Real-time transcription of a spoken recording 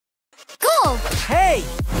ball! Hey!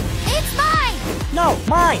 It's mine! No,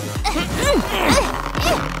 mine!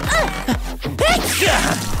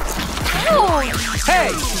 Ouch!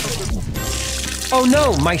 Hey! Oh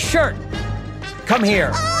no, my shirt! Come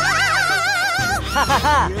here. Ha ha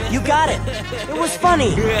ha! You got it! It was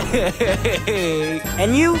funny!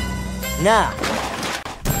 And you? Nah.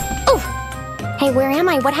 Oh! Hey, where am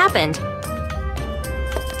I? What happened?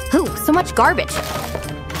 Ooh, so much garbage.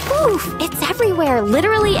 Oof, it's everywhere,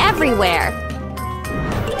 literally everywhere.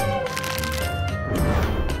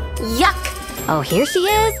 Yuck! Oh, here she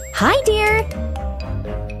is. Hi, dear.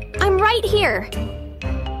 I'm right here.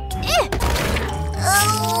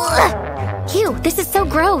 Ew, this is so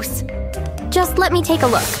gross. Just let me take a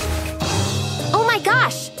look. Oh my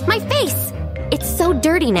gosh, my face! It's so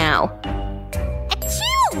dirty now.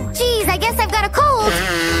 Achoo! Geez, I guess I've got a cold.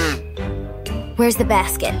 Where's the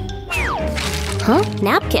basket? Huh?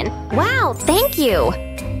 Napkin. Wow, thank you.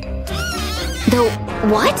 The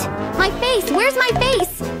what? My face! Where's my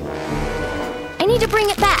face? I need to bring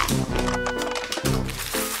it back.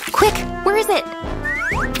 Quick, where is it?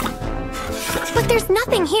 But there's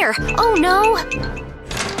nothing here. Oh no!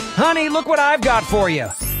 Honey, look what I've got for you.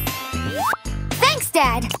 Thanks,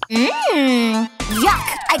 Dad.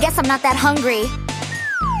 Yuck! I guess I'm not that hungry.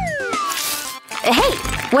 Hey,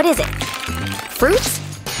 what is it? Fruits?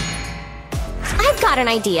 I've got an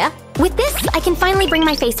idea. With this, I can finally bring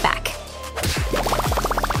my face back.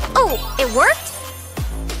 Oh, it worked?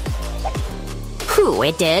 Whew,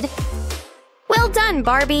 it did. Well done,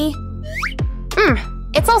 Barbie.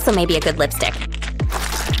 It's also maybe a good lipstick.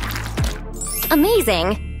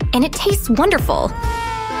 Amazing. And it tastes wonderful.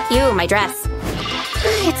 Ew, my dress.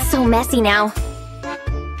 It's so messy now.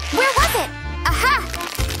 Where was it? Aha!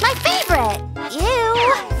 My favorite! Ew!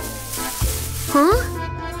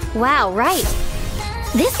 Huh? Wow, right.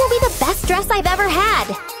 This will be the best dress I've ever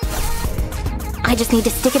had. I just need to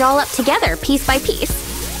stick it all up together, piece by piece.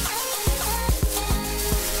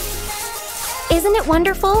 Isn't it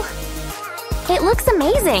wonderful? It looks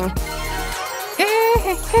amazing.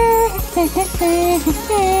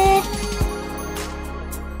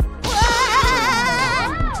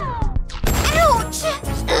 Ouch!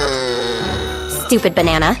 Stupid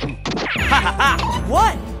banana.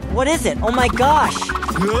 What? What is it? Oh my gosh!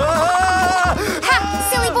 Ha!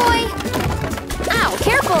 Silly boy! Ow,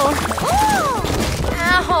 careful!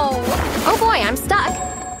 Ow! Oh boy, I'm stuck.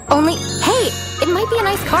 Only, hey, it might be a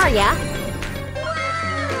nice car, yeah?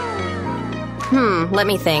 Let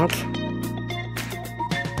me think.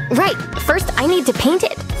 Right, first I need to paint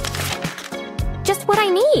it. Just what I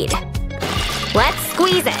need. Let's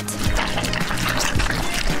squeeze it.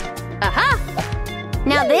 Aha!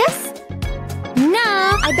 Now this?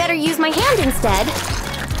 Nah, I better use my hand instead.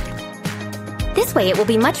 This way it will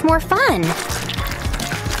be much more fun.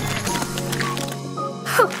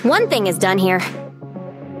 Whew, one thing is done here.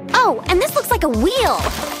 Oh, and this looks like a wheel.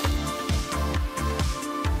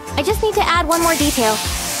 I just need to add one more detail.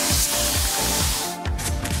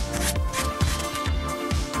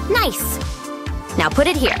 Nice! Now put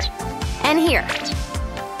it here. And here.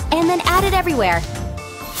 And then add it everywhere.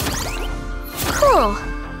 Cool.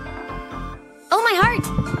 Oh, my heart!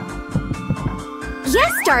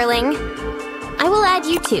 Yes, darling! I will add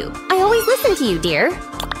you too. I always listen to you, dear.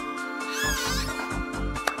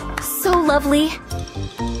 So lovely.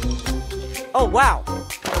 Oh, wow!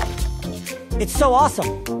 It's so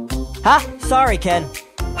awesome! Huh? Sorry, Ken.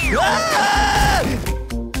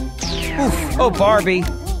 Oof. Oh, Barbie.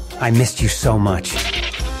 I missed you so much.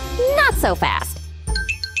 Not so fast.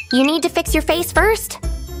 You need to fix your face first?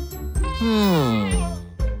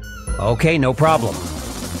 Okay, no problem.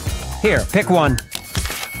 Here, pick one.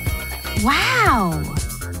 Wow!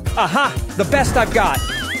 Aha! The best I've got!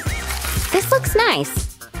 This looks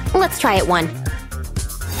nice. Let's try it one.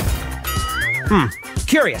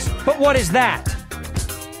 Curious, but what is that?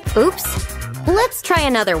 Oops. Let's try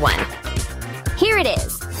another one. Here it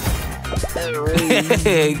is.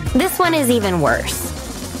 This one is even worse.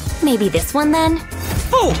 Maybe this one then?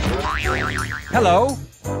 Oh! Hello?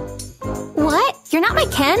 What? You're not my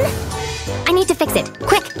Ken? I need to fix it.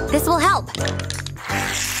 Quick, this will help.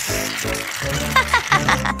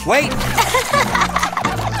 Wait!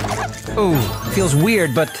 Ooh, feels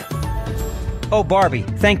weird, but... Oh, Barbie,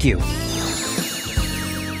 thank you.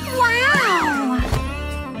 Wow!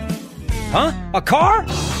 Huh? A car?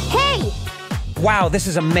 Hey! Wow, this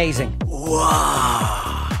is amazing.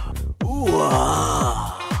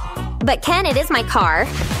 But Ken, it is my car.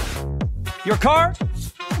 Your car?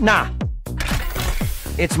 Nah.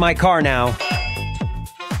 It's my car now.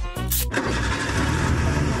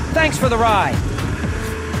 Thanks for the ride.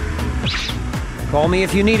 Call me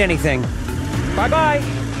if you need anything. Bye-bye.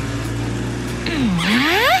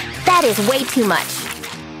 That is way too much.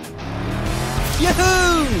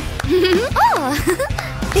 Yahoo! Oh!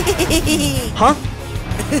 Huh?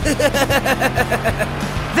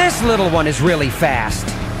 This little one is really fast.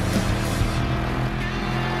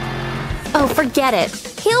 Oh, forget it.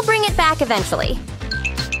 He'll bring it back eventually.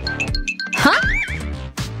 Huh?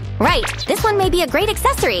 Right, this one may be a great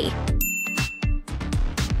accessory.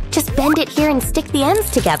 Just bend it here and stick the ends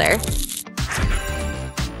together.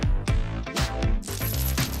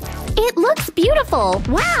 It looks beautiful!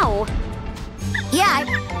 Wow! Yeah,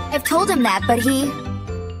 I've told him that, but he…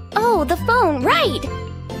 Oh, the phone, right!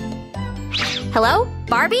 Hello?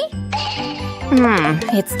 Barbie?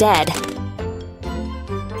 It's dead.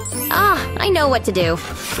 Ah, I know what to do.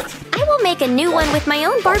 I will make a new one with my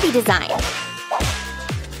own Barbie design.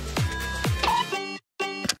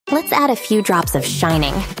 Let's add a few drops of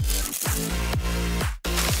shining.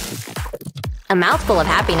 A mouthful of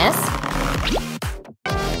happiness.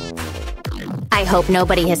 I hope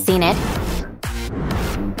nobody has seen it.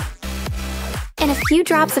 And a few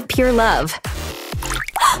drops of pure love.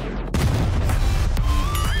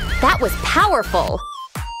 That was powerful!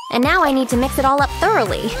 And now I need to mix it all up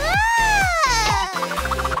thoroughly.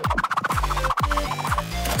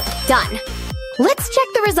 Done. Let's check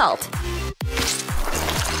the result.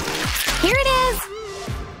 Here it is!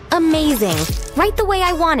 Amazing! Right the way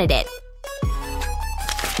I wanted it.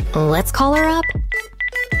 Let's call her up.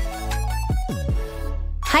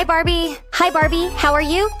 Hi, Barbie. Hi, Barbie. How are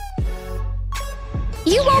you?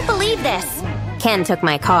 You won't believe this! Ken took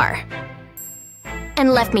my car.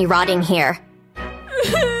 And left me rotting here.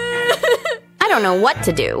 I don't know what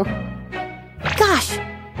to do. Gosh!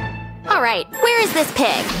 Alright, where is this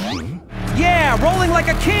pig? Yeah, rolling like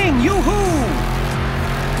a king! Yoo-hoo!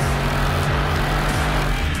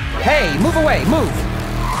 Hey, move away, move!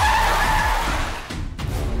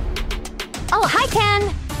 Oh, hi, Ken!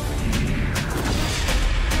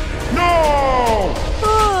 No!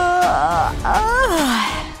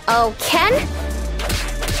 Oh, Ken?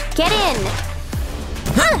 Get in!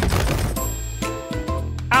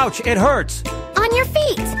 Ouch, it hurts! On your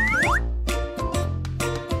feet!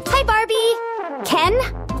 Hi, Barbie! Ken?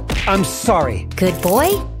 I'm sorry. Good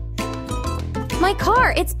boy. My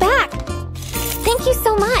car, it's back! Thank you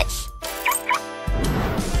so much!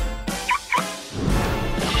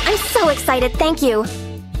 I'm so excited, thank you!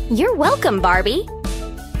 You're welcome, Barbie!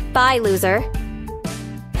 Bye, loser.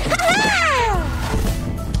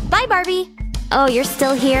 Bye, Barbie! Oh, you're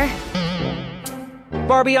still here?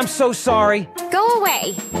 Barbie, I'm so sorry. Go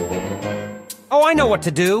away! Oh, I know what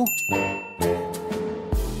to do.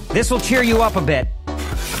 This'll cheer you up a bit.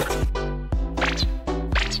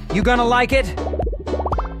 You gonna like it?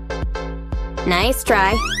 Nice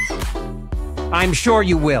try. I'm sure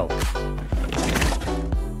you will.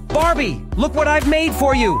 Barbie, look what I've made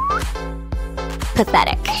for you!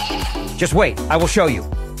 Pathetic. Just wait, I will show you.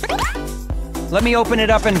 Let me open it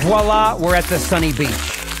up and voila, we're at the sunny beach.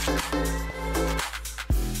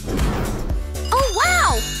 Oh,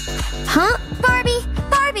 wow! Huh? Barbie!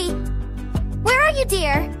 Barbie! Where are you,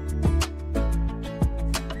 dear?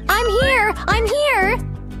 I'm here! I'm here!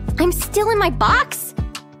 I'm still in my box?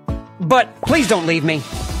 But please don't leave me.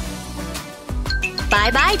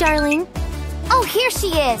 Bye-bye, darling. Oh, here she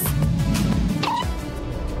is!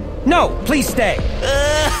 No, please stay.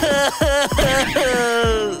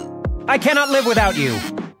 I cannot live without you.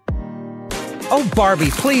 Oh,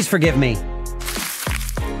 Barbie, please forgive me.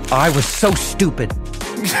 I was so stupid.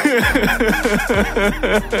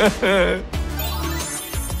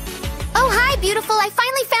 Oh, hi, beautiful! I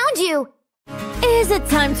finally found you! Is it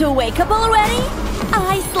time to wake up already?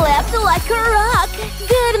 I slept like a rock.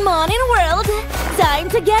 Good morning, world. Time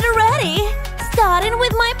to get ready. Starting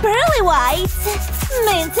with my pearly whites.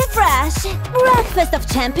 Minty fresh. Breakfast of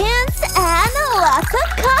champions and lots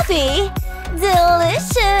of coffee.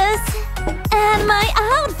 Delicious. And my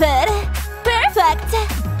outfit. Perfect.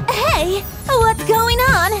 Hey, what's going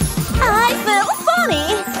on? I feel funny.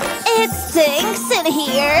 It stinks in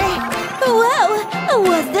here. Whoa,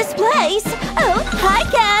 what's this place? Oh, hi,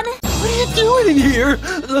 Ken. What are you doing in here?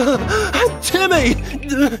 Timmy!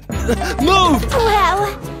 Move! Wow,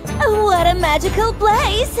 what a magical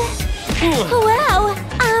place. Wow,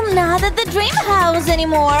 I'm not at the dream house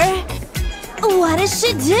anymore. What is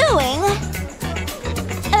she doing?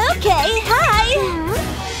 Okay, hi.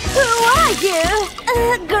 Who are you?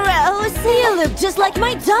 Gross. You look just like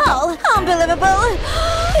my doll. Unbelievable.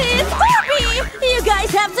 It's Barbie. You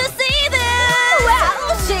guys have to see this.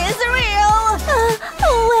 Wow, she's real.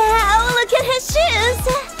 Wow, look at his shoes.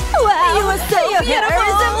 Wow, you are so beautiful.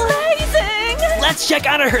 It's amazing. Let's Let's check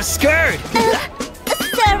under her skirt.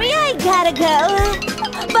 Sorry, I gotta go.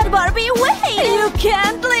 But Barbie, wait! You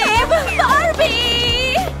can't leave!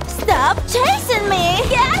 Barbie! Stop chasing me!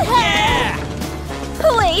 Get her! Yeah!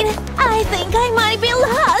 Wait, I think I might be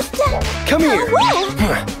lost. Come here. Whoa!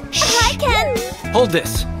 I can... Hold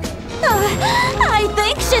this. I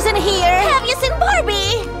think she's in here. Have you seen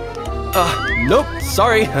Barbie? Nope.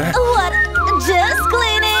 Sorry. What? Just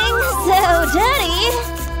cleaning. So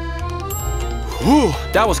dirty. Whew,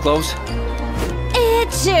 that was close.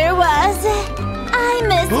 It sure was. I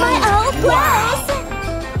missed my old clothes.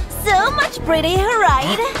 So much prettier,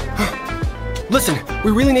 right? Listen, we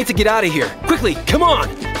really need to get out of here. Quickly, come on.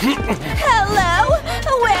 Hello?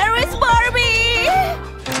 Where is Barbie?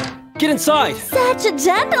 Get inside. Such a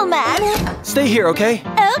gentleman. Stay here, okay?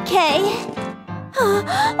 Okay.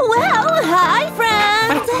 Well, hi,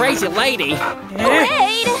 friends. Crazy lady.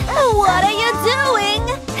 Wait, what are you doing?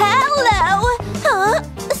 Hello.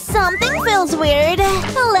 Something feels weird.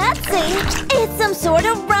 Let's see. It's some sort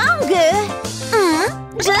of brown goo.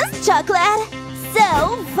 Just chocolate.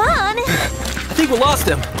 So fun. I think we lost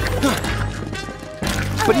him.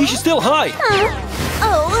 But you should still hide.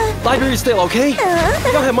 Oh. Library's still, okay?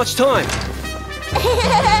 We don't have much time.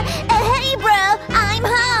 Hey, bro. I'm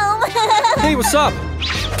home. Hey, what's up?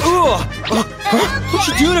 What'd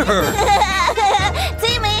you do to her?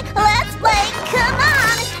 Timmy, let's play. Come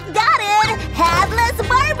on. Got it. Headless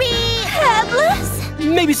Barbie. Headless?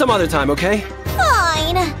 Maybe some other time, okay?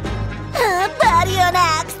 Fine. But you're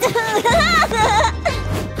next.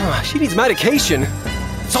 She needs medication.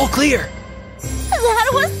 It's all clear.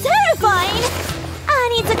 That was terrifying. I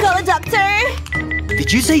need to call a doctor.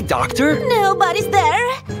 Did you say doctor? Nobody's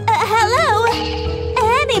there. Hello?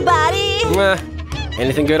 Anybody?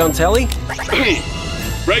 Anything good on telly?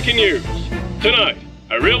 Breaking news. Tonight,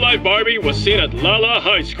 a real-life Barbie was seen at Lala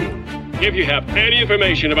High School. If you have any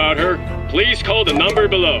information about her, please call the number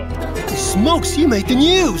below. Smokes, you made the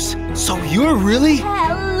news! So you're really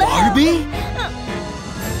Hello? Barbie?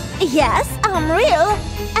 Yes, I'm real.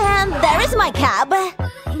 And there is my cab.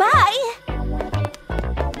 Bye.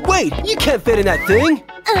 Wait, you can't fit in that thing!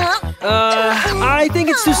 I think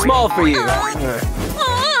it's too small for you.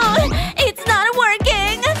 It's not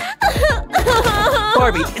working.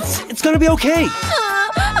 Barbie, it's gonna be okay.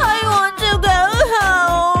 I want to go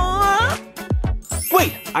home.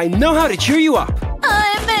 Wait, I know how to cheer you up.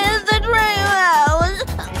 I miss the treehouse.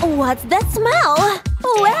 What's that smell?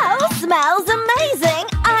 Wow, smells amazing.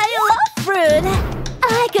 I love fruit.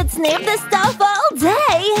 I could sniff this stuff all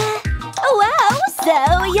day. Wow,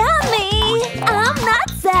 so yummy. I'm not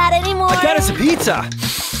sad anymore. I got us a pizza.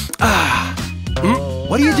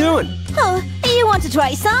 What are you doing? Oh, you want to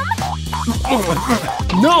try some?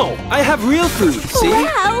 No, I have real food, see?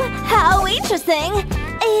 Wow, how interesting.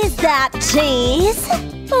 Is that cheese?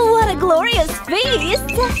 What a glorious feast.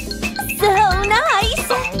 So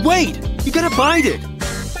nice. Wait, you gotta bite it.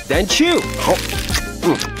 Then chew.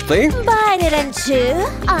 See? Bite it and chew.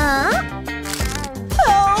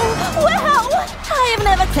 Oh, wow! I have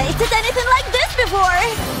never tasted anything like this before.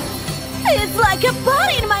 It's like a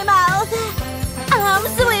body in my mouth. I'm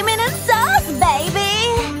swimming in sauce,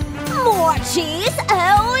 baby. More cheese?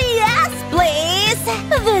 Oh, yes, please.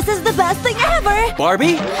 This is the best thing ever.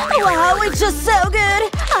 Barbie? Wow, it's just so good.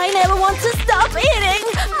 I never want to stop eating.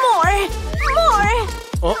 More.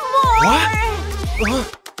 What?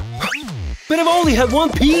 But I've only had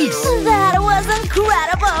one piece. That was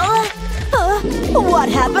incredible. What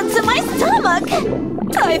happened to my stomach?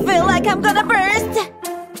 I feel like I'm gonna burst.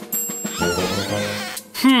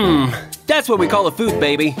 That's what we call a food,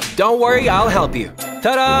 baby. Don't worry, I'll help you.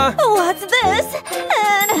 Ta-da! What's this?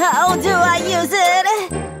 And how do I use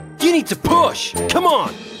it? You need to push. Come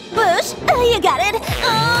on. Push? You got it.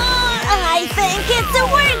 I think it's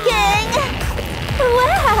working.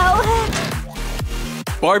 Wow.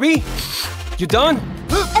 Barbie? You done?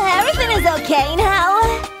 Everything is okay now.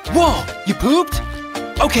 Whoa, you pooped?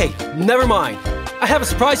 Okay, never mind. I have a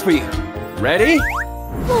surprise for you. Ready?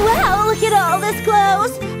 Wow, look at all this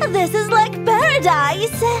clothes. This is like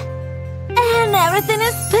paradise. And everything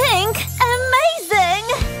is pink. Amazing.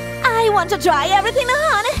 I want to try everything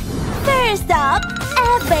on. First up,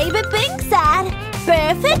 a baby pink set.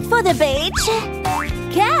 Perfect for the beach.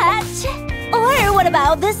 Catch. Or what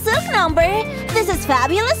about this silk number? This is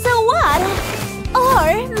fabulous, so what?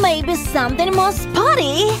 Or maybe something more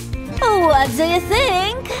spotty. What do you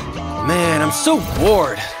think? Man, I'm so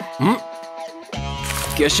bored.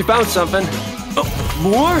 Guess you found something. Oh,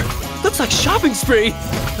 more? That's like shopping spree.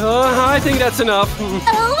 I think that's enough.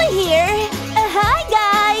 Over here. Hi,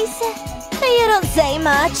 guys. You don't say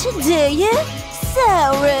much, do you?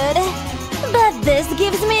 So rude. But this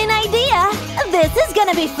gives me an idea. This is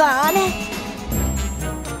gonna be fun.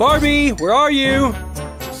 Barbie, where are you?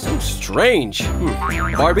 So strange.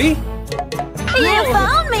 Barbie? You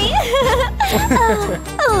found me!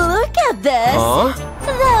 Look at this! Huh?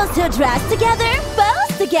 Those two dressed together,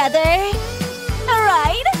 both together!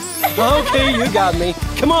 Alright? Okay, you got me.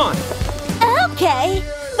 Come on! Okay,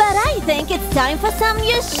 but I think it's time for some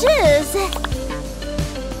new shoes!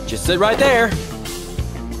 Just sit right there.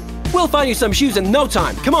 We'll find you some shoes in no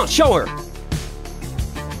time. Come on, show her!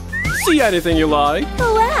 See anything you like?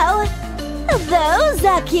 Wow! Those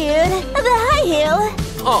are cute! The high heel!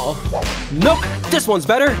 Oh, nope, this one's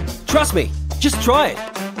better. Trust me, just try it.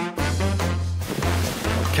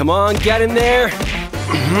 Come on, get in there.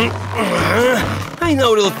 I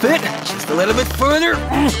know it'll fit. Just a little bit further.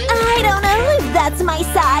 I don't know if that's my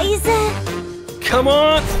size. Come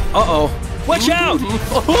on. Uh-oh, watch out.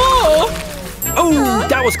 Oh,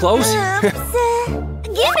 that was close. Oops.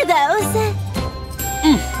 Give me those.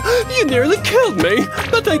 You nearly killed me,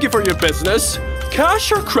 but thank you for your business.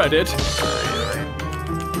 Cash or credit?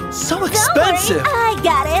 So expensive! Don't worry, I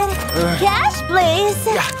got it! Cash, please!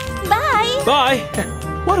 Bye! Bye!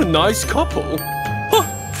 What a nice couple!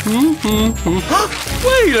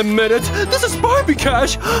 Wait a minute! This is Barbie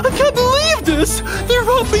Cash! I can't believe this! They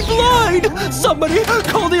wrote me blind! Somebody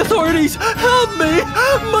call the authorities! Help me!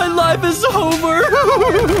 My life is over!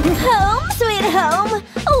 Home, sweet home!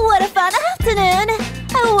 What a fun afternoon!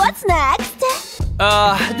 What's next?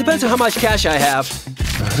 Depends on how much cash I have.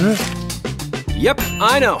 Yep,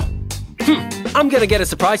 I know. I'm gonna get a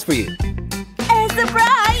surprise for you. A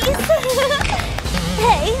surprise!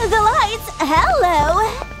 Hey, the lights! Hello!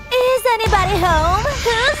 Is anybody home?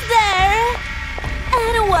 Who's there?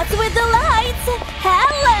 And what's with the lights?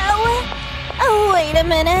 Hello! Oh, wait a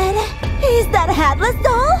minute. Is that a headless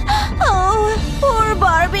doll? Oh, poor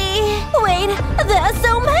Barbie. Wait, there's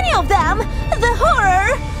so many of them. The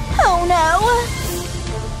horror. Oh no.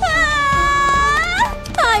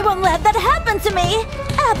 I won't let that happen to me!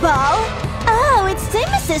 Apple! Oh, it's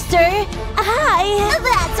Timmy's sister! Hi!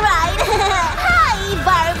 That's right! Hi,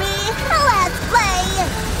 Barbie! Let's play!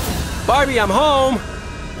 Barbie, I'm home!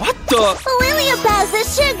 What the? Will you pass the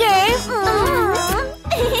sugar?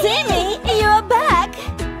 Timmy, you're back!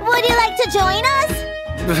 Would you like to join us?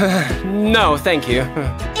 No, thank you.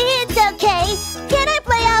 It's okay! Can I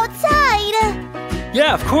play outside?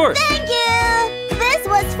 Yeah, of course! Thank you! This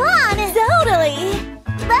was fun! Totally!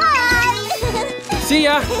 Bye! See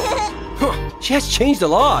ya! She has changed a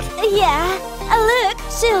lot. Yeah. Look,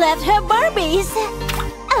 she left her Barbies.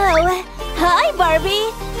 Oh, hi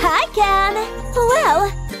Barbie. Hi Ken.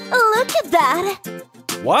 Well, look at that.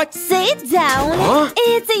 What? Sit down. Huh?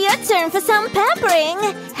 It's your turn for some pampering.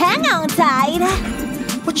 Hang on tight.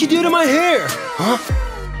 What'd you do to my hair? Huh?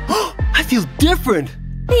 I feel different.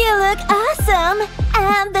 You look awesome.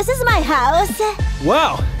 And this is my house.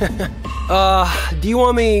 Wow. Do you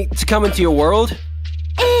want me to come into your world?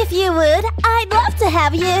 If you would, I'd love to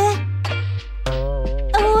have you.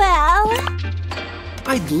 Well,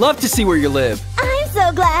 I'd love to see where you live. I'm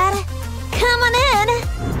so glad. Come on in.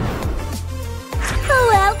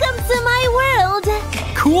 Welcome to my world.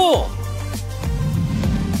 Cool.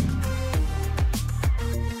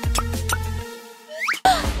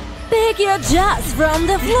 Pick your jars from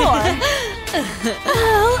the floor.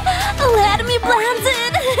 Oh, let me blend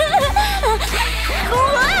it.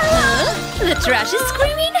 The trash is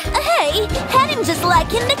screaming? Hey, had him just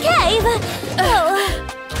like in the cave. Oh,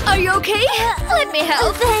 Are you okay? Let me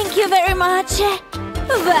help. thank you very much.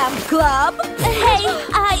 Vamp Club. Hey,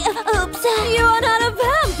 oops. You're not a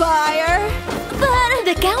vampire. But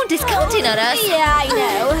The Count is counting on us. yeah, I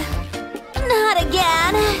know. Not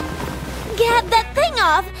again. Get that thing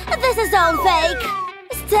off. This is all fake.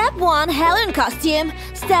 Step 1, Helen costume.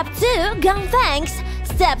 Step 2, gun fangs.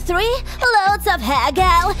 Step 3, loads of hair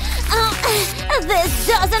gel. This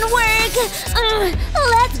doesn't work.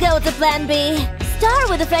 Let's go to plan B. Start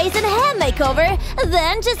with a face and hand makeover.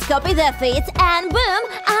 Then just copy their feet and boom,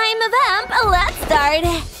 I'm a vamp. Let's start.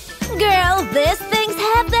 Girl, these things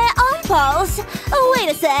have their own pulse. Wait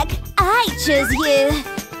a sec. I choose you.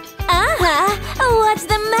 Watch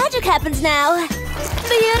the magic happens now.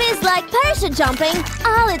 Beauty is like parachute jumping.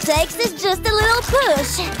 All it takes is just a little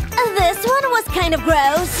push. This one was kind of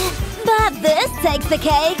gross, but this takes the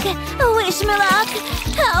cake. Wish me luck.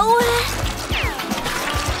 Oh,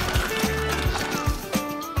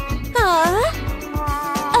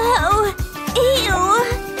 ew.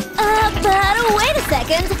 But wait a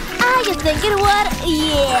second. Are you thinking what?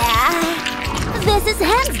 Yeah. This is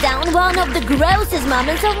hands down one of the grossest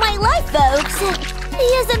moments of my life, folks.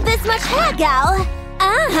 Isn't this much hair, gal?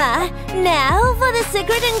 Now for the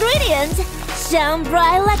secret ingredient. Shine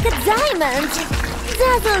bright like a diamond.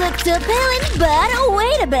 Doesn't look too appealing, but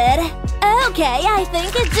wait a bit. Okay, I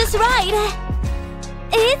think it's just right.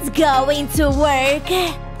 It's going to work.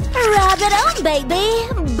 Rub it on, baby.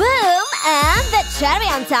 Boom! And the cherry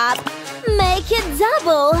on top. Make it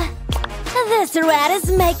double. This rat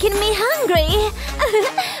is making me hungry.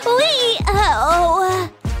 Oh.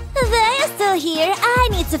 They are still here. I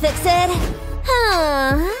need to fix it.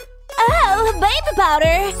 Oh, baby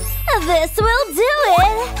powder. This will do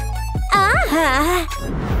it.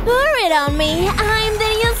 Pour it on me. I'm the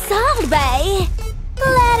new salt bae.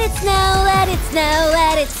 Let it snow, let it snow,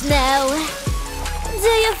 let it snow. Do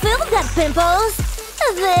you feel that, pimples?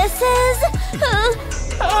 This is...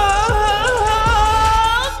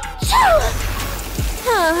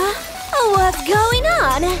 what's going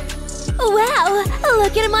on? Wow,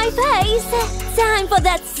 look at my face. Time for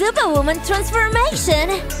that superwoman transformation.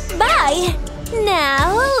 Bye.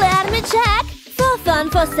 Now, let me check. For fun,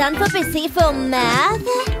 for sun, for PC, for math.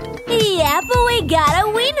 Yep, we got a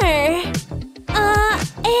winner.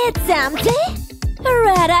 It's empty.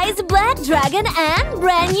 Red eyes, black dragon, and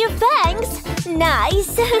brand new fangs.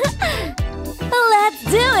 Nice. Let's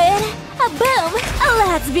do it. Boom.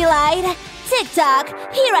 Let's be light. Tick-tock,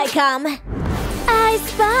 here I come. I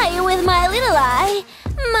spy with my little eye.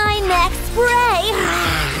 My next prey.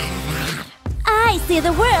 I see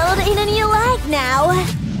the world in a new light now.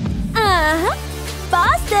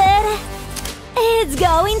 Busted. It's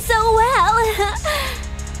going so well.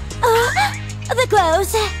 The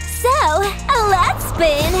clothes. So, let's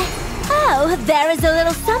spin. Oh, there is a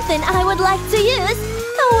little something I would like to use.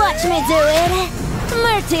 Watch me do it.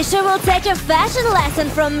 Morticia will take a fashion lesson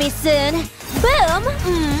from me soon. Boom.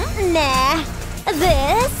 Nah.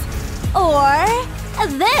 This. Or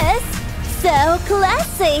this. So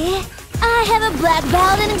classy. I have a black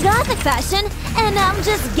belt in gothic fashion, and I'm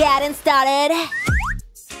just getting started.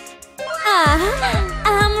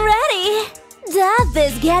 I'm ready. Does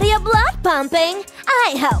this get your blood pumping?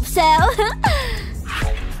 I hope so.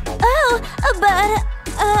 Oh, but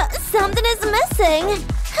something is missing.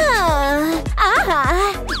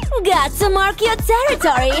 Got to mark your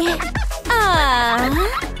territory.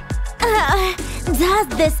 Does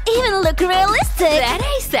this even look realistic? That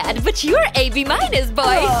I said, but you're AB minus,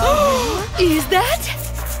 boy. Is that?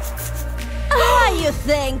 Are you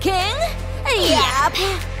thinking? Yep.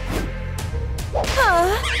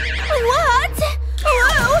 What?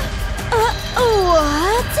 Whoa!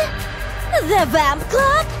 What? The vamp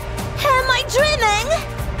clock? Am I dreaming?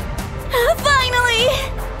 Finally!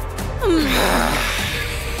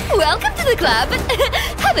 Welcome to the club.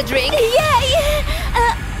 Have a drink. Yay!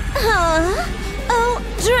 Oh,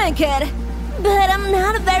 drink it. But I'm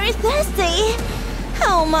not very thirsty.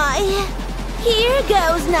 Oh my. Here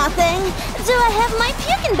goes nothing. Do I have my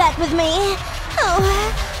puking bag with me?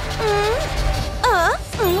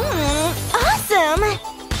 Awesome!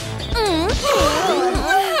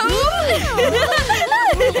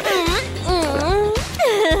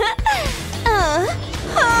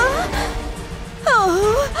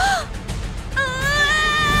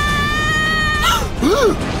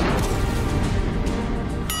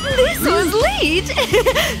 This was neat.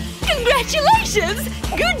 Congratulations!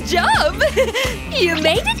 Good job! You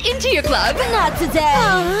made it into your club. Not today.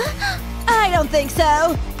 I don't think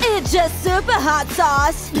so. It's just super hot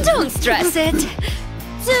sauce. Don't stress it.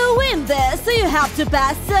 To win this, you have to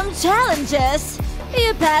pass some challenges.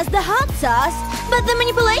 You pass the hot sauce, but the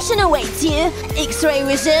manipulation awaits you. X-ray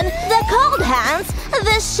vision, the cold hands,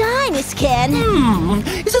 the shiny skin.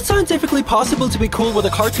 Is it scientifically possible to be cool with a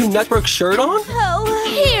Cartoon Network shirt on? Oh,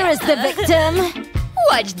 here is the victim.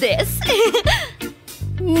 Watch this.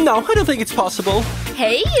 No, I don't think it's possible.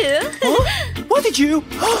 Hey, you. Huh? What did you?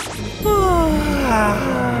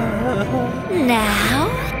 Now,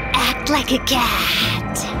 act like a cat.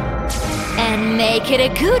 And make it a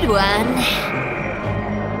good one.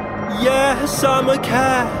 Yes, I'm a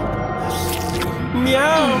cat.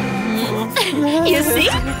 Meow. You see?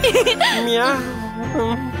 Meow.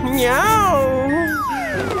 Meow.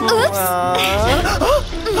 Oops.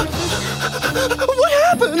 What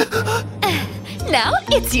happened? Now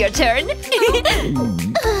it's your turn.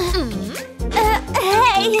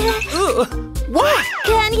 Hey! What?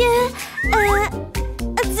 Can you,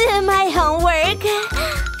 do my homework?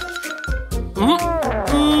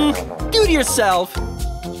 Do it yourself.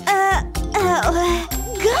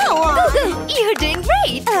 Go on! You're doing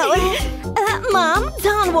great. Mom,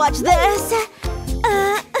 don't watch this.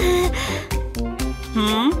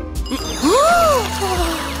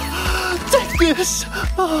 this?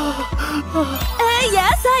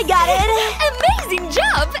 Yes, I got it. Amazing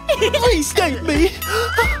job! Please thank me.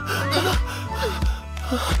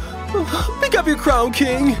 Pick up your crown,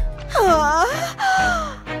 King.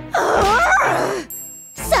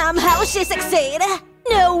 Somehow she succeeded.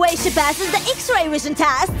 No way she passes the X-ray vision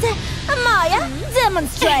test. Maya,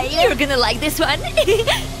 demonstrate. You're gonna like this one.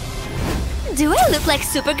 Do I look like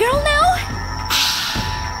Supergirl now?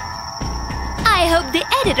 I hope the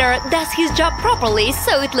editor does his job properly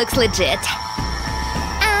so it looks legit.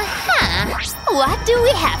 What do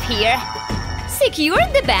we have here? Secure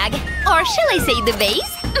the bag, or shall I say the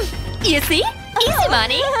vase? You see? Easy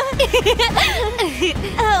money.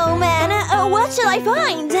 Oh man, what shall I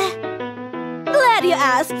find? Glad you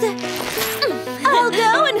asked. I'll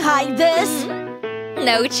go and hide this.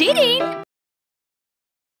 No cheating.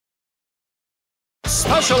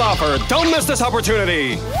 Special offer! Don't miss this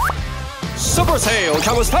opportunity! Super sale!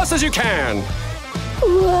 Come as fast as you can!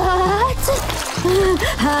 What?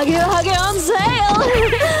 Huggy on sale!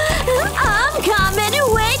 I'm coming!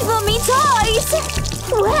 Wait for me, toys!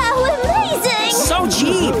 Wow, amazing! So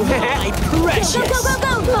cheap! My precious! Go!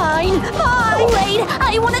 Mine! Wait,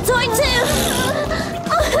 I want a toy too!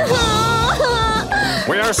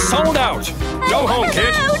 We are sold out! Go home,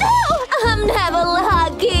 kid! No! I'm never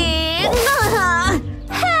lucky!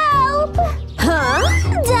 Help! Huh?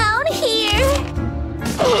 Down here!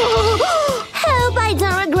 Hope I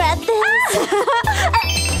don't regret this!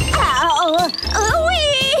 Ow!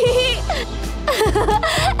 Wee!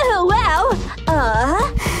 Oh, wow!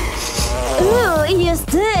 Ooh, you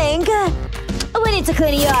stink! We need to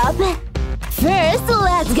clean you up. First,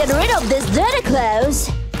 let's get rid of this dirty clothes.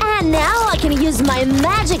 And now I can use my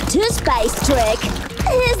magic toothpaste trick.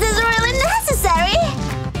 Is this really necessary?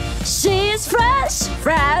 She's fresh,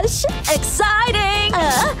 exciting!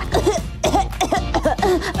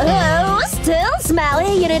 Oh, still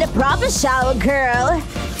smelly. You need a proper shower, girl.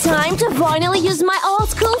 Time to finally use my old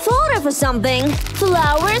school folder for something.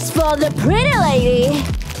 Flowers for the pretty lady.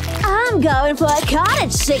 I'm going for a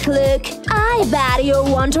cottage chic look. I bet you're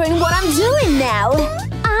wondering what I'm doing now.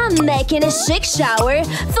 I'm making a chic shower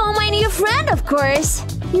for my new friend, of course.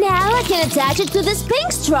 Now I can attach it to this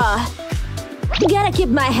pink straw. Gotta keep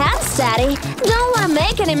my hands steady. Don't wanna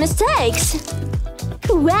make any mistakes.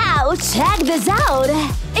 Wow, check this out!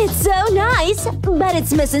 It's so nice, but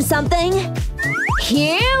it's missing something.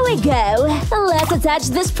 Here we go. Let's attach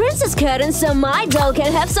this princess curtain so my doll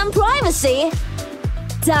can have some privacy.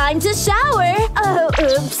 Time to shower! Oh,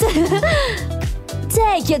 oops.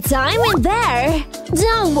 Take your time in there.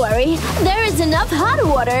 Don't worry, there is enough hot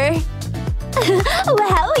water.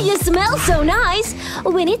 Wow, you smell so nice.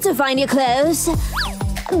 We need to find your clothes.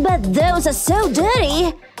 But those are so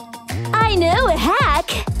dirty. I know a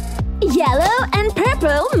hack! Yellow and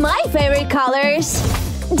purple, my favorite colors.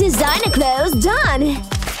 Designer clothes done!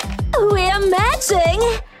 We're matching!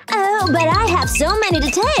 Oh, but I have so many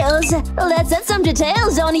details. Let's add some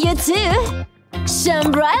details on you too.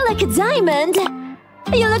 Shine bright like a diamond.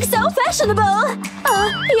 You look so fashionable!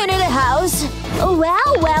 You need a house.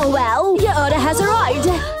 Well, your order has arrived.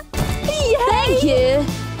 Yay. Thank you.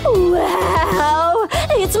 Wow,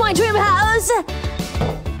 it's my dream house.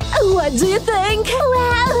 What do you think?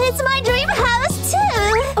 Wow, it's my dream house too!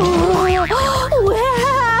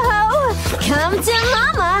 Wow! Come to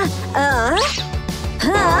mama!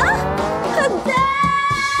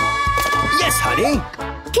 Yes, honey?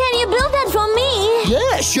 Can you build that for me?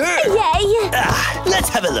 Yeah, sure! Yay! Let's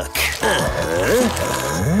have a look.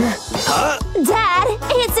 Dad,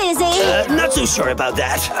 it's easy! Not so sure about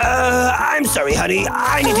that. I'm sorry, honey.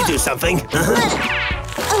 I need to do something.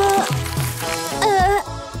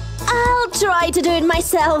 I'll try to do it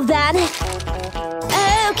myself then.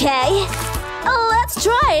 Okay. Let's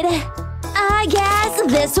try it. I guess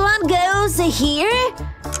this one goes here.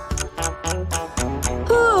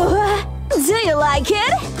 Ooh, do you like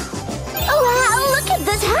it? Wow, look at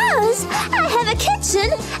this house! I have a kitchen,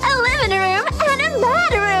 a living room, and a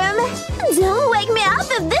bedroom! Don't wake me up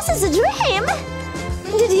if this is a dream!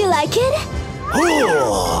 Did you like it?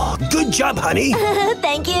 Oh, good job, honey.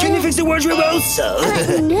 Thank you. Can you fix the wardrobe also?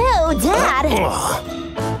 No, Dad.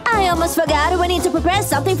 I almost forgot we need to prepare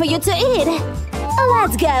something for you to eat.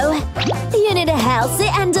 Let's go. You need a healthy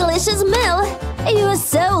and delicious meal. You are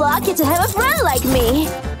so lucky to have a friend like me.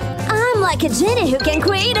 I'm like a genie who can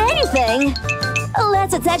create anything.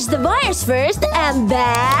 Let's attach the wires first and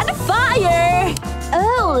then fire!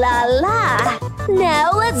 Oh la la!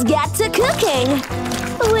 Now let's get to cooking.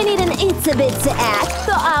 We need an itsy-bitsy egg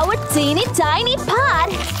for our teeny tiny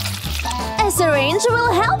pot. A syringe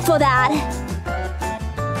will help for that.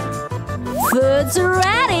 Food's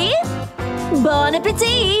ready! Bon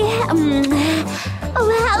appetit!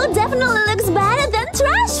 Wow, definitely looks better than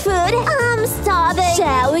trash food. I'm starving.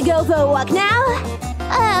 Shall we go for a walk now?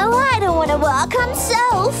 Oh, I don't want to walk. I'm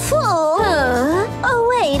so full. Oh,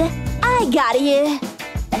 wait. I got you.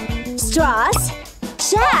 Straws?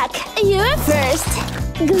 Check. You're first.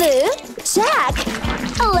 Glue? Check.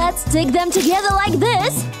 Let's stick them together like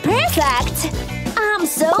this. Perfect. I'm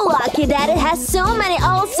so lucky that it has so many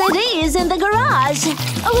old CDs in the garage.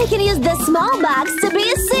 We can use the small box to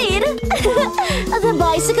be a seat. The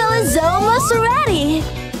bicycle is almost ready.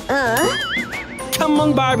 Come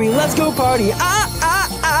on, Barbie, let's go party.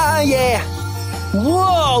 Yeah.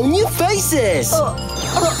 Whoa, new faces. Wow.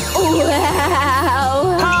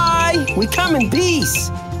 Hi, we come in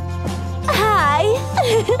peace. Hi.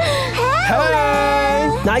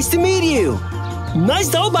 Hi. Nice to meet you. Nice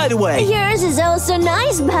doll, by the way. Yours is also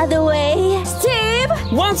nice, by the way. Steve!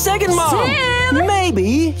 1 second, Mom. Steve!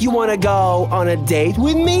 Maybe you want to go on a date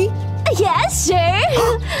with me? Yes, sure.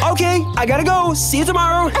 Okay, I gotta go. See you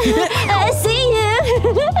tomorrow. See you.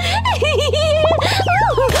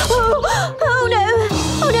 Oh no.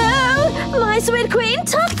 Oh no. My sweet queen,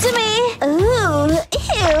 talk to me. Ooh,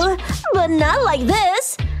 ew. But not like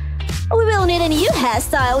this. We will need a new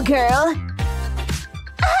hairstyle, girl.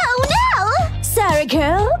 Oh no! Sorry,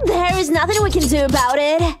 girl. There is nothing we can do about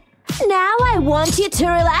it. Now I want you to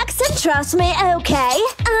relax and trust me, okay?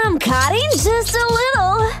 I'm cutting just a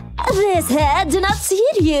little. This hair do not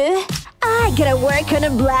suit you. I gotta work on a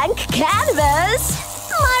blank canvas.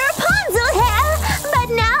 My Rapunzel hair, but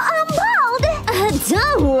now I'm bald.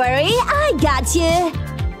 Don't worry, I got you.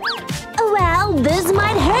 Well, this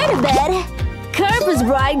might hurt a bit. Corpus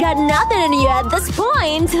Bride got nothing in you at this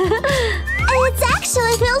point. It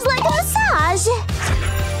actually feels like a massage.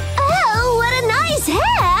 Oh, what a nice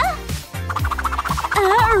hair!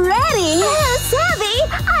 Ready! Savvy!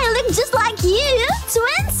 I look just like you!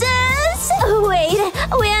 Twinses! Wait,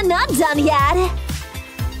 we are not done yet.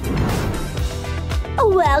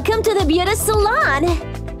 Welcome to the beauty salon.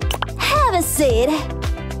 Have a seat.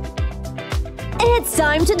 It's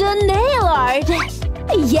time to do nail art.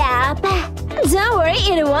 Yep. Don't worry,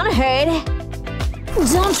 it won't hurt.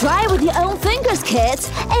 Don't try with your own fingers, kids.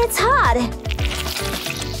 It's hot.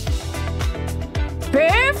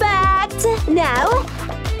 Perfect! Now,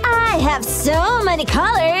 I have so many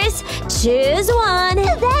colors. Choose one.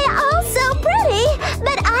 They are all so pretty,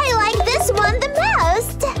 but I like this one the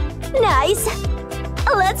most. Nice.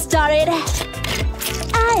 Let's start it.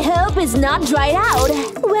 I hope it's not dried out.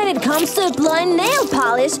 When it comes to applying nail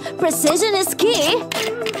polish, precision is key.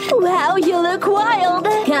 Wow, you look wild.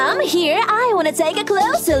 Come here, I want to take a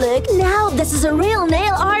closer look. Now this is a real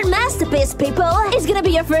nail art masterpiece, people. It's gonna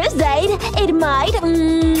be your first date. It might…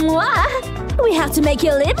 We have to make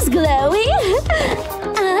your lips glowy.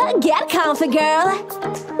 Get comfy, girl.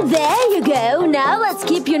 There you go. Now let's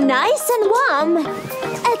keep you nice and warm.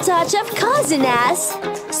 A touch of coziness.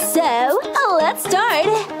 So, let's start.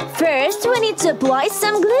 First, we need to apply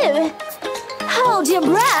some glue. Hold your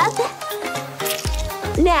breath.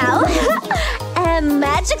 Now, a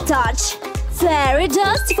magic touch. Fairy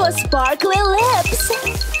dust for sparkly lips.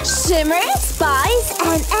 Shimmer, spice,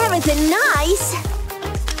 and everything nice.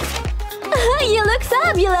 You look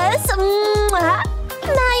fabulous.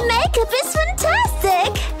 My makeup is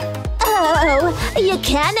fantastic. Oh, you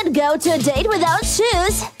cannot go to a date without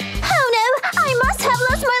shoes. Oh no, I must have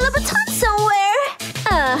lost my Louboutin somewhere.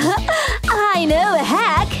 I know a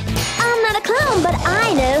hack. I'm not a clown, but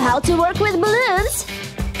I know how to work with balloons.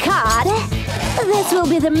 God, this will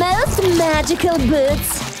be the most magical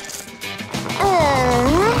boots.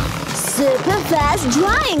 Super fast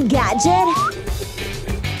drying gadget.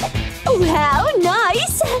 Wow,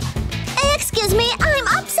 nice! Excuse me, I'm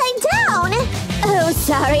upside down! Oh,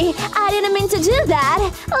 sorry, I didn't mean to do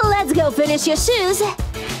that. Let's go finish your shoes.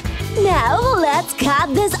 Now, let's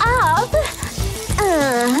cut this off.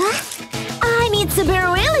 I need to be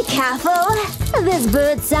really careful. These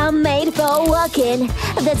boots are made for walking.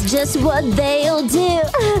 That's just what they'll do.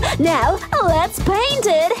 Now, let's paint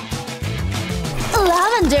it.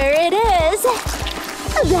 Lavender it is.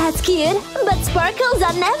 That's cute, but sparkles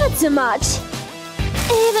are never too much.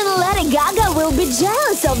 Even Lady Gaga will be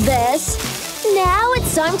jealous of this. Now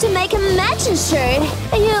it's time to make a matching shirt.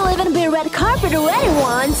 You'll even be red carpet ready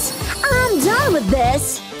once. I'm done with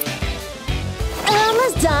this.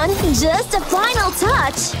 Almost done. Just a final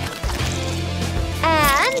touch.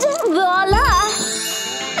 And voila!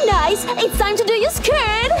 Nice. It's time to do your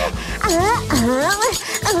skirt.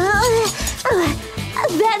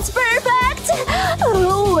 That's perfect.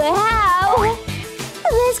 Oh, wow.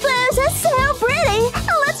 These clothes are so pretty.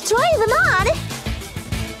 Let's try them on.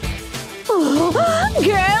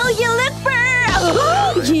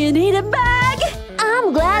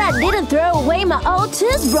 Oh,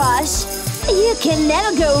 toothbrush. You can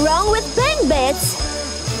never go wrong with pink bits.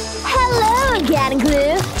 Hello again,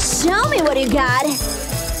 Glue. Show me what you got.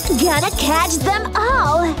 Gonna catch them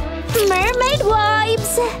all. Mermaid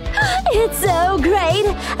wipes. It's so great.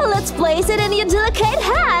 Let's place it in your delicate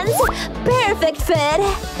hands. Perfect fit.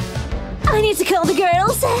 I need to call the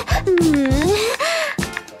girls.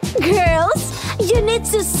 Girls, you need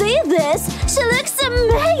to see this. She looks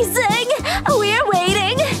amazing. We're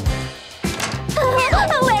waiting.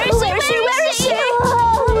 Where is she?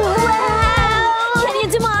 Wow. Can you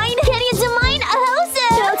do mine?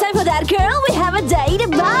 Awesome. No time for that, girl. We have a date.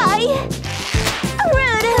 Bye.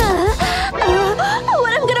 Rude.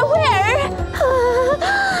 What I'm gonna wear?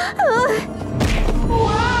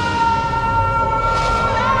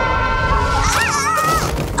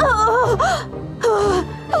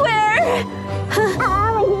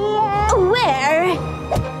 Where?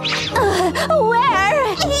 Where?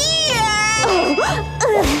 Here!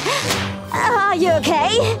 Are you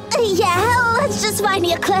okay? Yeah, let's just find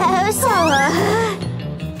your clothes.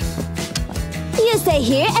 You stay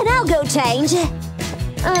here and I'll go change.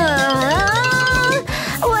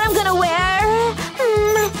 What I'm gonna wear?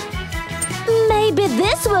 Maybe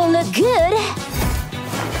this will look good.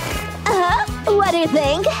 What do you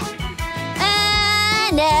think?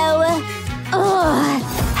 No.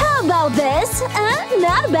 How about this?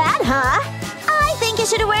 Not bad, huh? I think you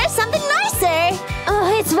should wear something nicer.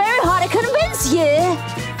 It's very hard to convince you.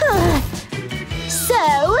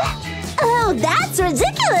 So? Oh, that's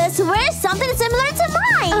ridiculous. Wear something similar to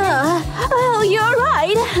mine. Oh, you're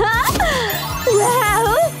right.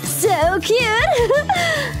 Wow, so cute.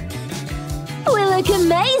 We look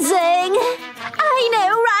amazing. I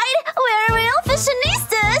know, right? We're real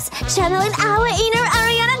fashionistas, channeling our inner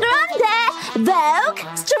Ariana Grande. Vogue,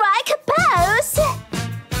 strike a pose.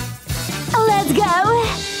 Let's go.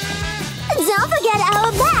 Don't forget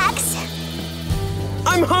our bags.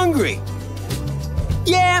 I'm hungry.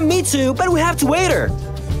 Yeah, me too, but we have to wait her.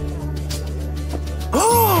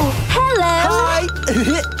 Oh! Hello. Hi!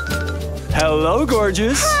 Hello,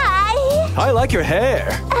 gorgeous. Hi. I like your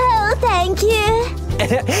hair. Oh, thank you.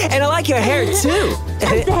 And I like your hair, too.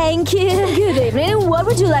 Thank you. Good evening. What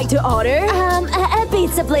would you like to order? A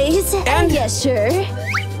pizza, please. And- yes, sure.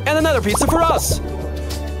 And another pizza for us.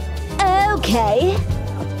 Okay.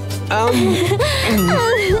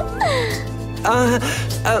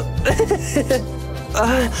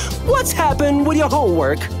 What's happened with your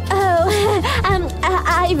homework?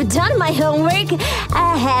 I've done my homework.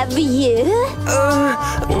 Have you?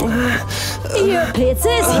 Your pizza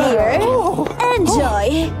is here.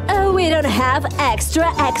 Enjoy. We don't have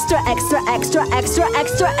extra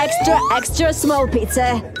small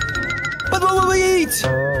pizza. But what will we eat?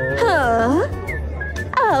 Huh?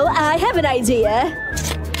 Oh, I have an idea.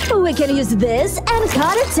 We can use this and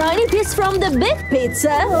cut a tiny piece from the big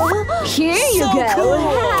pizza. Here you So go.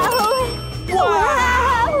 cool.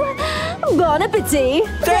 Wow! Bon appetit.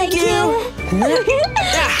 Thank you.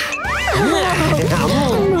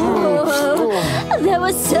 That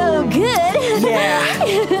was so good. Yeah.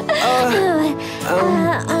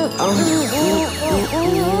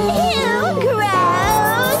 Ew,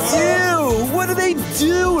 gross. Ew, what are they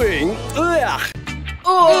doing? Ugh.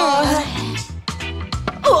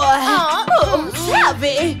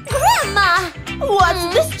 Savvy! Grandma! What's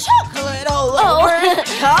this chocolate all over?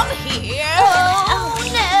 Come here! Oh,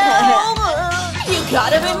 no! You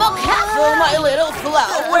gotta be more careful, my little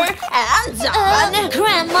flower! And done!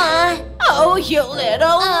 Grandma! Oh, you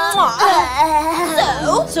little...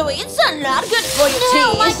 So, sweets are not good for your No,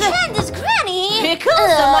 my teeth! Candace Granny!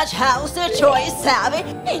 Because so much house to choice, Savvy!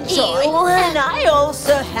 Enjoy! Ew. And I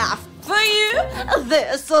also have for you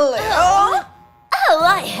this little... Oh,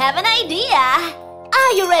 I have an idea!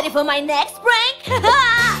 Are you ready for my next prank?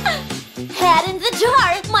 Head in the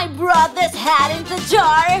jar! My brother's head in the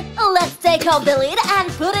jar! Let's take off the lid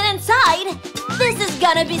and put it inside! This is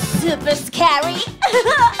gonna be super scary!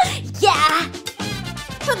 Yeah!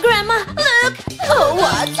 Grandma, look! Oh,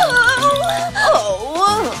 what?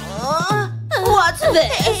 What's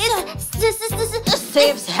this? It's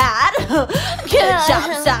Steve's hat? Good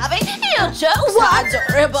job, Savvy! You chose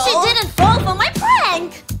adorable! She didn't fall for my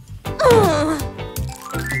prank!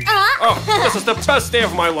 Oh, this is the best day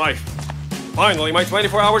of my life. Finally, my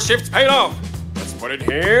 24-hour shift's paid off. Let's put it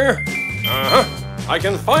here. I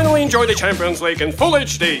can finally enjoy the Champions League in full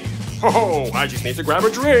HD. Oh, I just need to grab a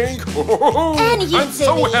drink. And you I'm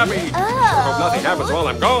so silly. happy. I hope nothing happens while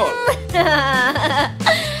I'm gone.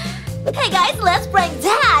 Hey guys, let's prank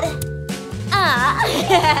Dad!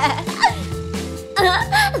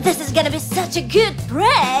 This is gonna be such a good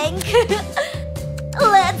prank!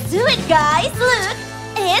 Let's do it, guys! Look!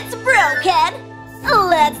 It's broken!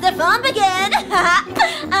 Let the fun begin!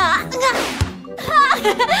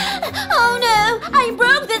 Oh no! I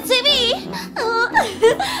broke the TV!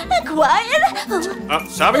 Quiet!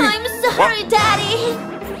 Savvy? I'm sorry, Daddy!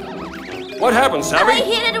 What happened, Savvy? I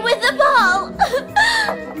hit it with the ball!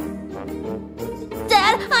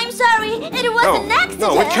 Dad, I'm sorry! It was an accident!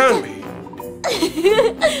 No, it can't be!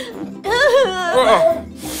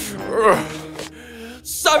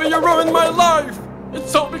 Savvy, you ruined my life!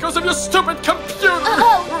 It's all because of your stupid computer!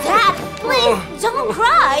 Oh, Dad, please, don't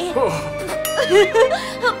cry!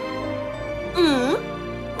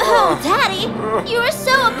 Oh, Daddy, you're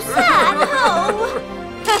so upset! Oh.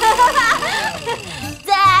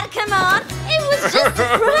 Dad, come on! It was just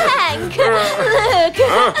a prank! Look!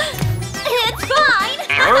 It's fine!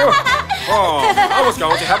 I was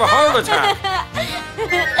going to have a heart attack!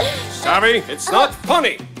 Savvy, it's not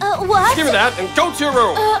funny! What? Give me that and go to your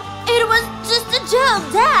room! It was just a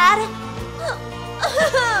joke, Dad!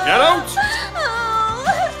 Get out!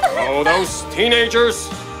 Oh, those teenagers!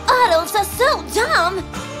 Adults are so dumb!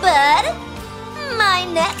 But my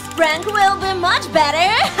next prank will be much better!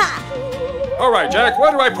 Alright, Jack,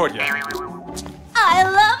 where do I put you? I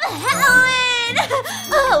love Halloween!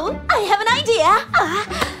 Oh, I have an idea!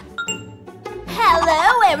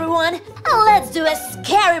 Hello, everyone! Let's do a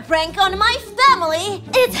scary prank on my family!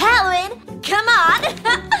 It's Halloween! Come on!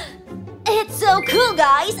 It's so cool,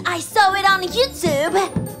 guys! I saw it on YouTube!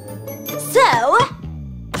 So,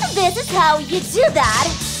 this is how you do that!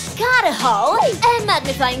 Got a hole, a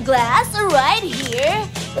magnifying glass right here,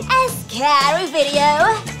 a scary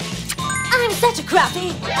video. I'm such a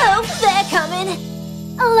crafty! Oh, they're coming!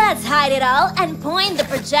 Let's hide it all and point the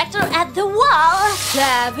projector at the wall!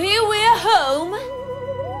 Savvy, we're home!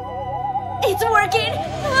 It's working!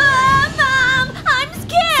 Mom! I'm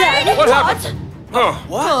scared! What happened? Oh,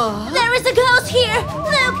 What? There is a ghost here!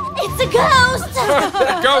 Look! It's a ghost!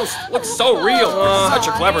 that ghost looks so real! Such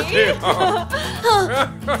a clever kid! What?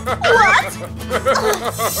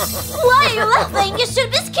 Why are you laughing? You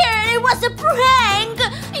should be scared! It was a prank!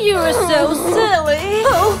 You're so silly!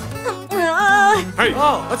 Hey,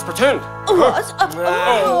 let's pretend! What?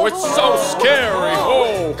 Oh, it's so scary!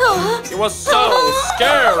 Oh, it was so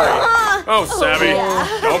scary! Oh, Savvy,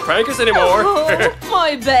 don't prank us anymore!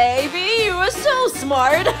 My baby, you are so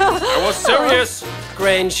smart. I was serious!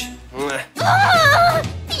 Cringe.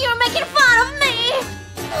 You're making fun of me!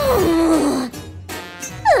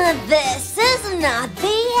 This is not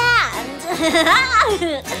the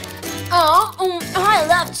end! Oh, I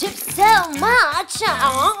love chips so much!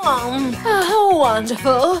 Oh,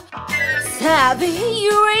 wonderful. Savvy,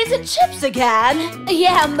 you raised chips again.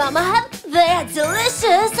 Yeah, Mama, they're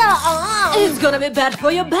delicious! It's gonna be bad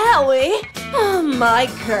for your belly. Oh, my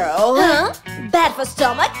girl. Huh? Bad for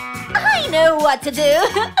stomach? I know what to do!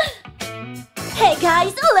 Hey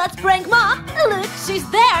guys, let's prank Mom! Look, she's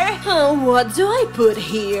there! What do I put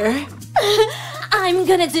here? I'm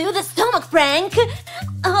gonna do the stomach prank!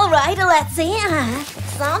 Alright, let's see.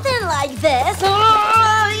 Something like this.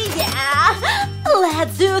 Oh, yeah!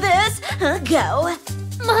 Let's do this! Go!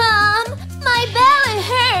 Mom! My belly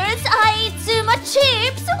hurts! I ate too much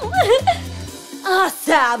chips!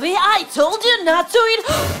 Savvy, I told you not to eat.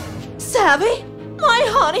 Savvy, my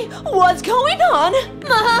honey, what's going on?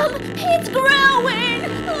 Mom, it's growing!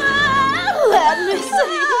 Let me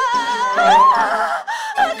see.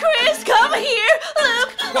 Chris, come here.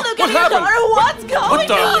 Look What at your happened? daughter. What's going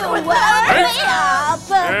the- on with her? Hurry up!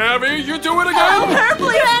 Savvy, you do it Help again? her,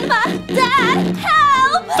 please! Grandma! Dad!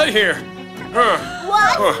 Help! Stay here!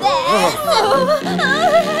 What's this?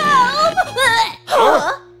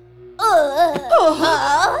 Help!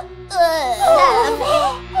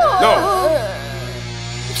 No!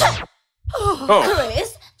 Oh!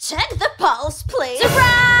 Chris, check the pulse, please.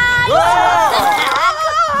 Surprise!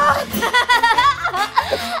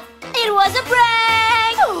 It was a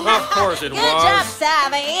prank! Of course it Good job, was!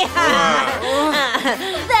 Savvy!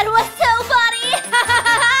 That was so funny!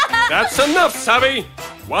 That's enough, Savvy!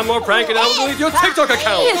 One more prank and I'll delete your TikTok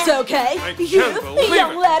account! It's okay. I You can't believe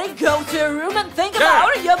young it. lady, go to your room and think Yeah.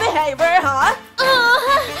 about your behavior, huh?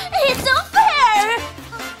 It's unfair!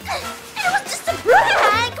 It was just a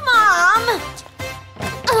prank, Mom!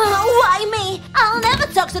 Why me? I'll never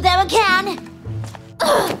talk to them again!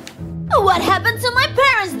 What happened to my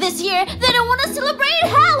parents this year? They don't want to celebrate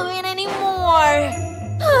Halloween anymore!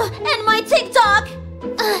 And my TikTok!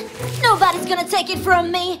 Nobody's gonna take it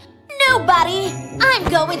from me! Nobody! I'm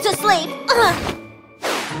going to sleep!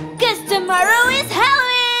 Cause tomorrow is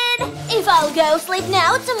Halloween! If I'll go sleep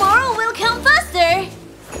now, tomorrow will come faster!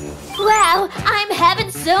 Wow, I'm having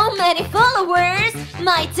so many followers!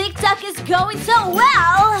 My TikTok is going so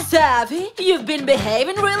well! Savvy, you've been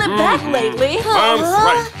behaving really bad lately. Mom's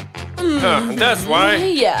right. That's why.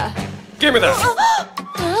 Yeah. Give me that.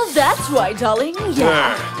 That's right, darling.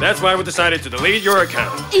 Yeah. That's why we decided to delete your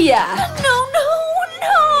account. Yeah. No!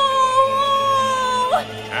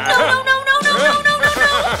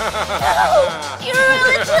 You're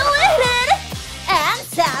really deleted! And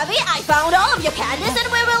Savvy, I found all of your candies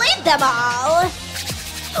and we will eat them all!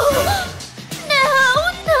 No,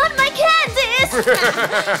 not my candies!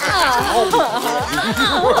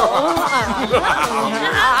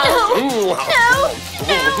 No!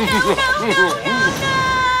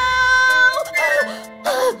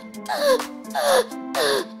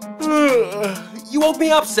 You woke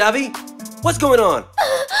me up, Savvy. What's going on?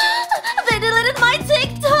 They deleted my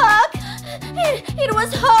TikTok! It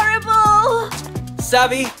was horrible!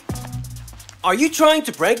 Savvy, are you trying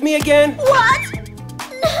to prank me again? What?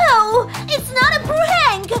 No, it's not a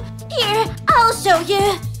prank! Here, I'll show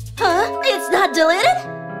you. Huh? It's not deleted?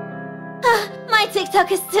 My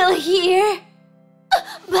TikTok is still here.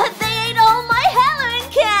 But they ate all my Halloween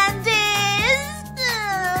candies!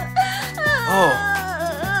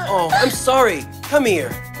 Oh, I'm sorry. Come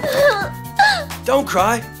here. Don't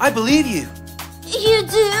cry. I believe you. You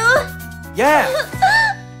do? Yeah.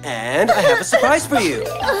 And I have a surprise for you.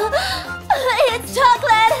 It's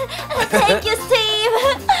chocolate! Thank you, Steve!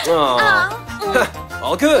 Aw.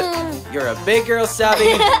 All good. You're a big girl,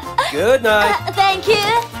 Savvy. Good night. Thank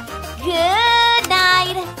you. Good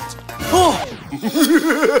night. Oh.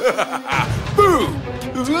 Boo!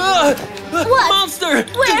 What? Monster!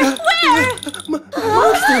 Where?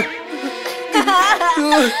 Monster!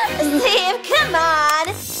 Steve, come on!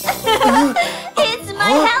 It's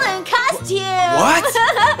my Halloween costume! What?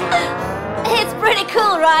 It's pretty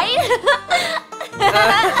cool, right?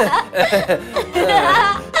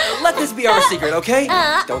 Let this be our secret, okay?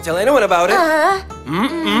 Don't tell anyone about it.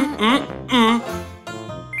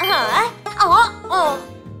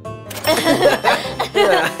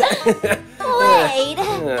 Wait,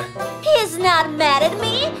 he's not mad at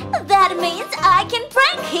me. That means I can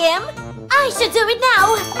prank him. I should do it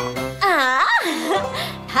now.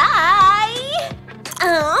 Hi.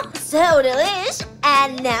 So delish.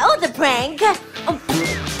 And now the prank.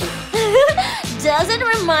 Does it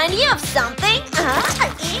remind you of something?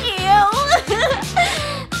 Ew.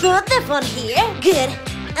 Put the phone here. Good.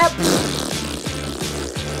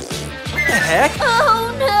 What the heck?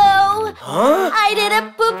 Oh no! Huh? I did a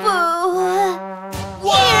poo-poo!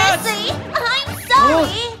 What? Here, see? I'm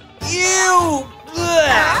sorry! Ew!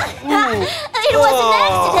 It was an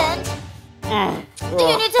accident!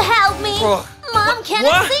 You need to help me! Mom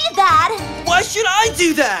cannot What? see that! Why should I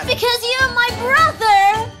do that? Because you're my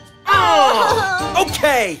brother!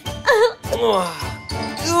 Okay!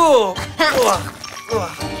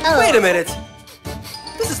 Wait a minute!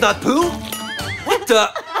 This is not poo! What the?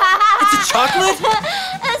 It's a chocolate?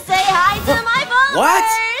 Say hi to my followers! What?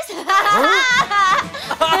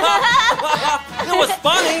 It was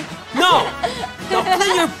funny! No! Now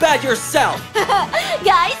clean your bed yourself!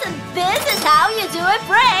 Guys, this is how you do a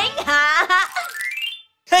prank!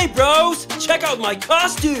 Hey bros! Check out my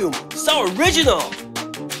costume! So original!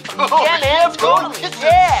 Can't have fun!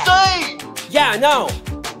 Yeah, I know!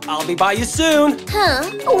 I'll be by you soon! Huh?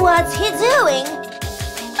 What's he doing?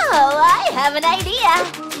 Oh, I have an idea!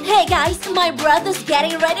 Hey guys, my brother's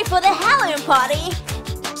getting ready for the Halloween party!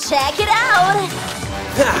 Check it out!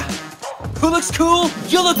 Ha! Who looks cool?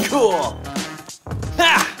 You look cool!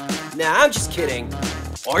 Ha! Nah, I'm just kidding.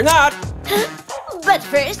 Or not! But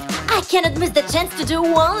first, I cannot miss the chance to do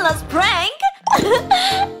one last prank!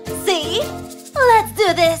 See? Let's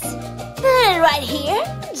do this! Put it right here,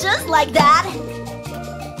 just like that!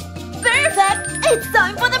 Perfect! It's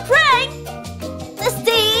time for the prank!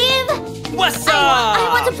 Steve! What's up? I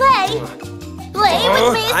want to play! Play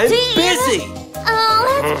with me, I'm Steve! busy!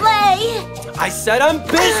 Let's play! I said I'm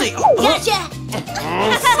busy! Gotcha!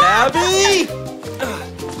 Savvy!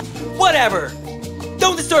 Whatever!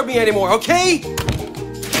 Don't disturb me anymore, okay?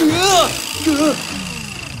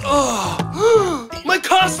 My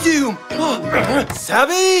costume!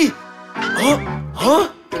 Savvy! Huh?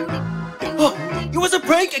 It was a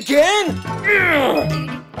prank again?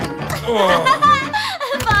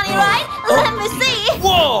 Funny, right? Let me see!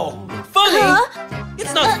 Whoa! Funny?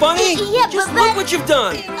 It's not funny! Yeah, Just but look what you've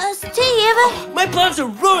done! Steve! My plans are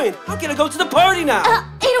ruined! How can I go to the party now?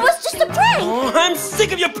 It was just a prank! I'm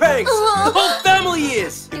sick of your pranks! The whole family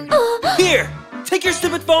is! Here! Take your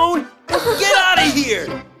stupid phone! Get out of here!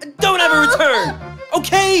 Don't ever return!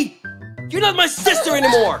 Okay? You're not my sister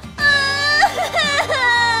anymore!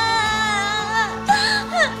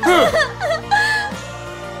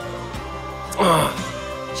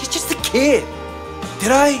 She's just a kid.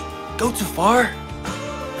 Did I go too far?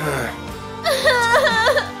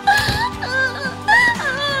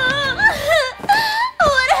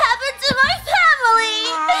 What happened to my family?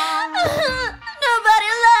 Nobody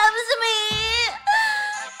loves me.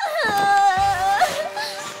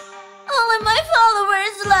 Only my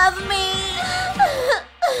followers love me.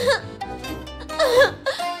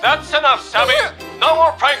 That's enough, Sammy. No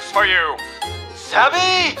more pranks for you.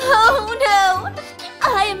 Sammy! Oh no!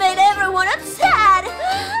 I made everyone upset!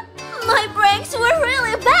 My pranks were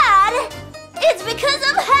really bad! It's because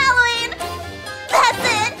of Halloween! That's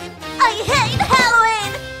it! I hate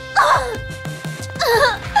Halloween!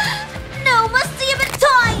 No more stupid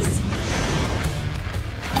toys!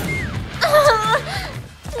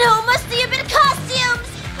 No more stupid costumes!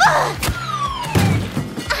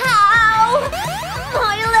 Ow!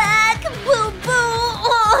 My leg! Boo-boo!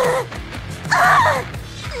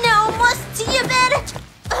 No more stupid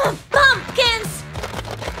pumpkins!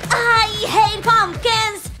 I hate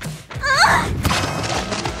pumpkins!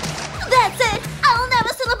 That's it! I'll never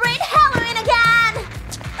celebrate Halloween again!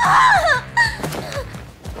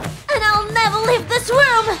 And I'll never leave this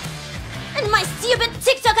room! And my stupid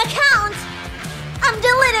TikTok account! I'm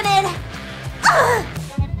deleting it!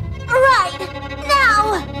 Right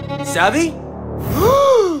now! Savvy?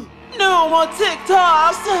 No more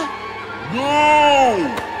TikToks!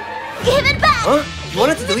 No! Give it back! Huh? You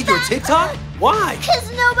wanted to delete your TikTok? Why? Because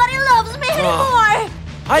nobody loves me anymore!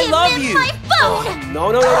 I Give love me you! my phone!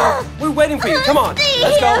 No. We're waiting for you. Come on. Steve!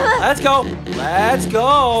 Let's go. Let's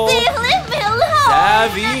go. Steve, leave me alone!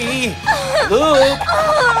 Savvy! Look!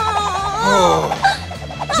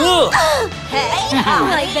 Look! Hey,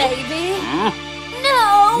 my baby!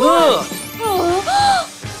 No! Look!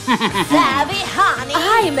 Savvy, honey!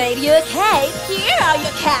 I made you a cake! Here are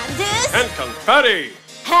your candies! And confetti.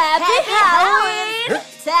 Happy Halloween!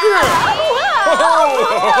 Savvy!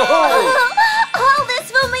 All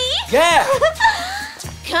this for me? Yeah!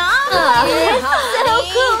 Come here, honey! So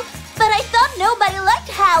cool! But I thought nobody liked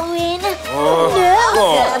Halloween! No,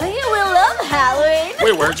 Savvy, we love Halloween!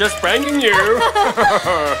 We were just pranking you.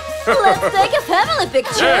 Let's take a family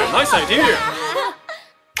picture! Yeah, nice idea.